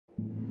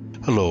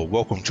Hello,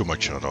 welcome to my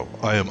channel.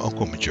 I am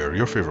Uncle Major,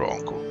 your favorite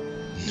uncle.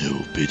 No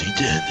pun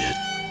intended.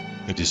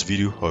 In this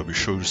video, I will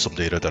show you some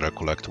data that I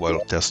collect while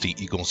testing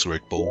Igon's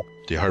Greatbow,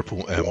 the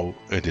Harpoon ammo,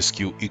 and the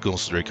skill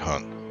Igon's Drake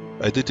Hunt.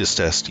 I did this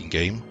test in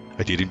game.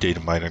 I didn't data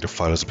mine the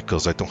files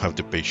because I don't have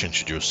the patience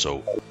to do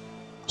so.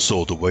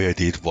 So the way I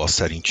did was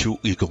setting 2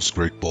 Igon's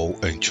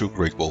Greatbow and 2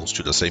 Greatbows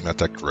to the same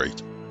attack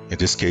rate. In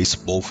this case,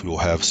 both will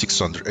have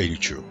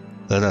 682.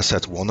 Then I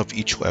set one of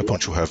each weapon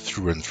to have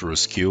through and through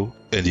skill,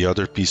 and the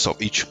other piece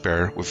of each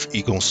pair with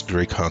Igon's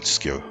Drake Hunt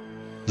skill.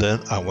 Then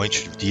I went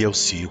to the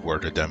DLC where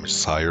the damage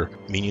is higher,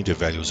 meaning the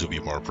values will be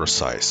more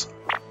precise.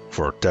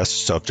 For our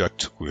test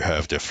subject, we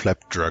have the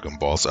Flap Dragon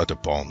boss at the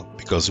pawn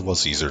because it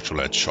was easier to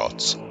land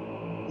shots.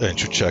 And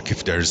to check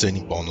if there is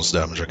any bonus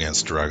damage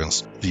against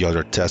dragons, the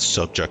other test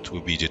subject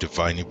will be the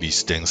Divine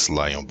Beast Dance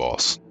Lion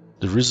boss.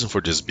 The reason for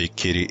this big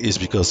kitty is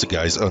because the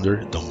guys under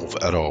don't move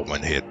at all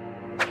when hit,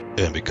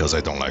 and because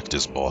I don't like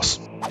this boss.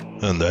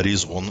 And that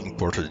is one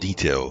important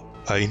detail.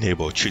 I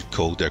enable a cheat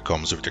code that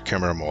comes with the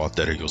camera mod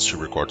that I use to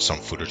record some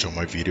footage on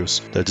my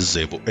videos that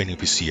disable any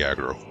PC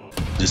aggro.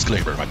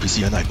 Disclaimer, my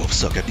PC and I both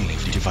suck at dealing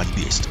with the Divine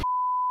Beast.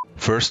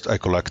 First, I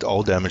collect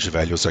all damage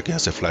values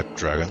against the Flap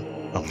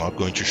Dragon. I'm not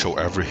going to show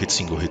every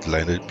single hit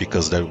landed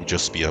because that would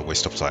just be a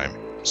waste of time.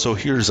 So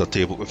here is a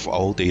table with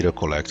all data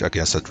collected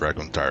against a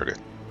dragon target.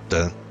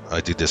 Then, I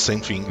did the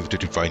same thing with the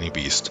Divine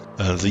Beast,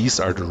 and these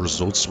are the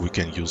results we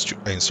can use to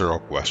answer our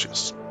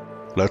questions.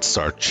 Let's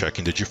start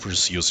checking the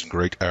difference using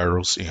great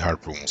arrows and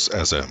harpoons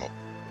as ammo.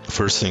 The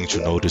first thing to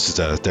notice is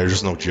that there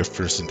is no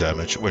difference in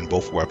damage when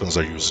both weapons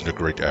are using the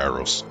great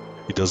arrows.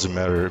 It doesn't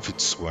matter if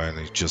it's when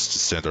it's just a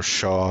standard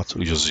shot,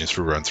 using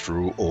through and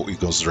through, or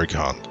Igon's Drake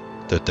Hunt.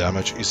 The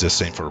damage is the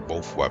same for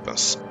both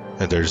weapons,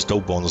 and there is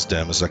no bonus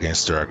damage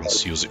against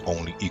dragons using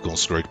only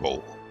Igon's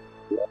Greatbow.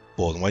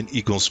 But when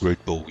Igon's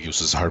Greatbow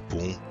uses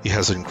Harpoon, it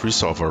has an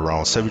increase of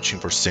around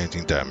 17%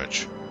 in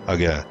damage.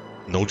 Again,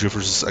 no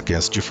differences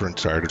against different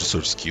targets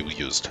or skill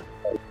used.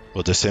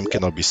 But the same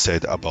cannot be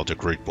said about the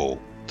Greatbow,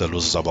 that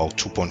loses about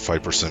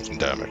 2.5% in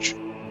damage.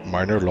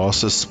 Minor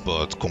losses,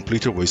 but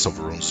complete waste of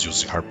runes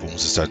using Harpoons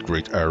instead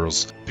great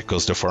arrows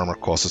because the farmer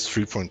costs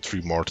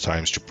 3.3 more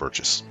times to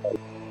purchase.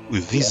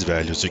 With these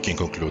values, you can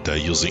conclude that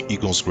using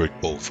Igon's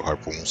Greatbow for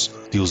Harpoons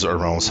deals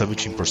around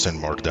 17%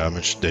 more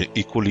damage than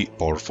equally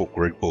powerful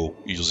Greatbow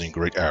using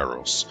great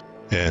arrows.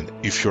 And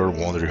if you are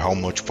wondering how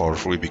much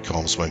powerful it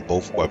becomes when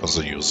both weapons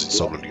are using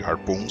solely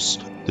Harpoons,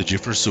 the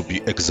difference will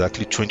be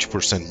exactly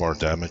 20% more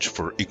damage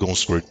for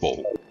Igon's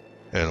Greatbow.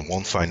 And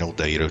one final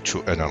data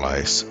to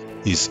analyze.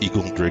 Is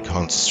Igon's Drake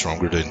Hunt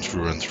stronger than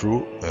Through and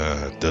Through?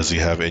 Does he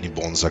have any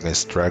bonus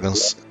against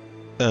dragons?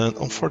 And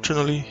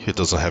unfortunately, he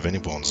doesn't have any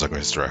bonus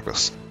against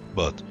dragons,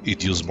 but it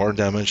deals more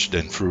damage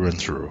than Through and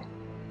Through.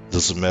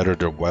 Doesn't matter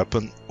the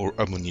weapon or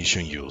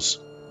ammunition used,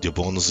 the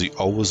bonus will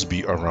always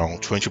be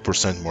around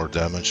 20% more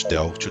damage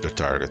dealt to the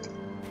target.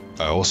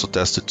 I also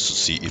tested to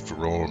see if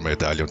Roll or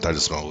Medallion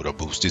Talisman would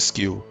boost this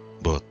skill,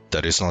 but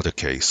that is not the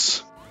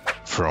case.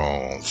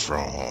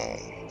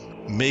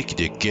 Make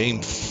the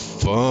game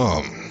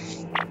fun!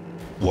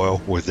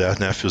 Well, with that,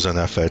 nephews and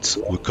nephettes,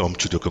 we come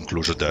to the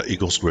conclusion that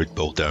Igon's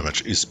Greatbow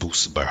damage is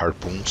boosted by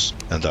Harpoons,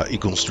 and that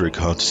Igon's Drake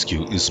Hunt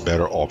skill is a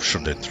better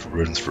option than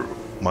Through and Through,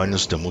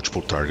 minus the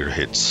multiple target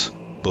hits.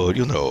 But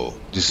you know,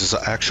 this is an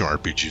action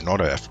RPG, not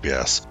a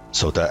FPS,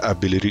 so that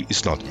ability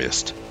is not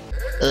missed.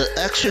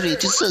 Actually,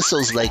 this is a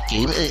Souls-like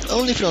game, and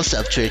only from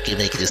Software can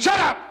make this. Shut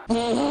up!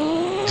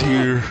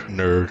 Dear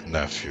nerd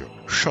nephew,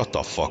 shut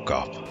the fuck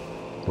up.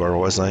 Where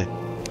was I?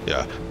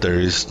 Yeah, there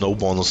is no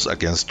bonus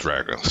against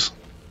dragons.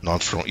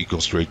 Not from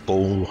Igon's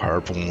Greatbow,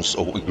 Harpoons,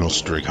 or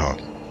Igon's Drake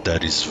Hunt.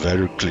 That is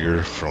very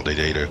clear from the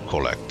data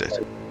collected.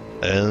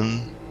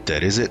 And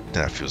that is it,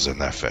 nephews and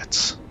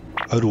nephettes.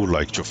 I would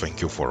like to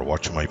thank you for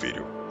watching my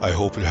video. I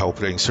hope it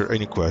helped answer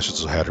any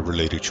questions you had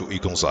related to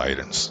Igon's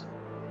items.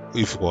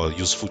 If it was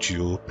useful to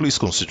you, please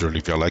consider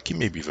leaving a like and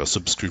maybe a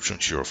subscription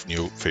to your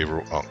new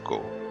favorite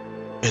uncle.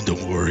 And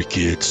don't worry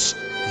kids,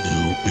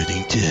 no pun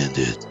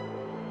intended.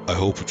 I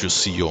hope to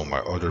see you on my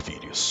other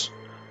videos.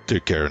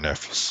 Take care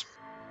nephews.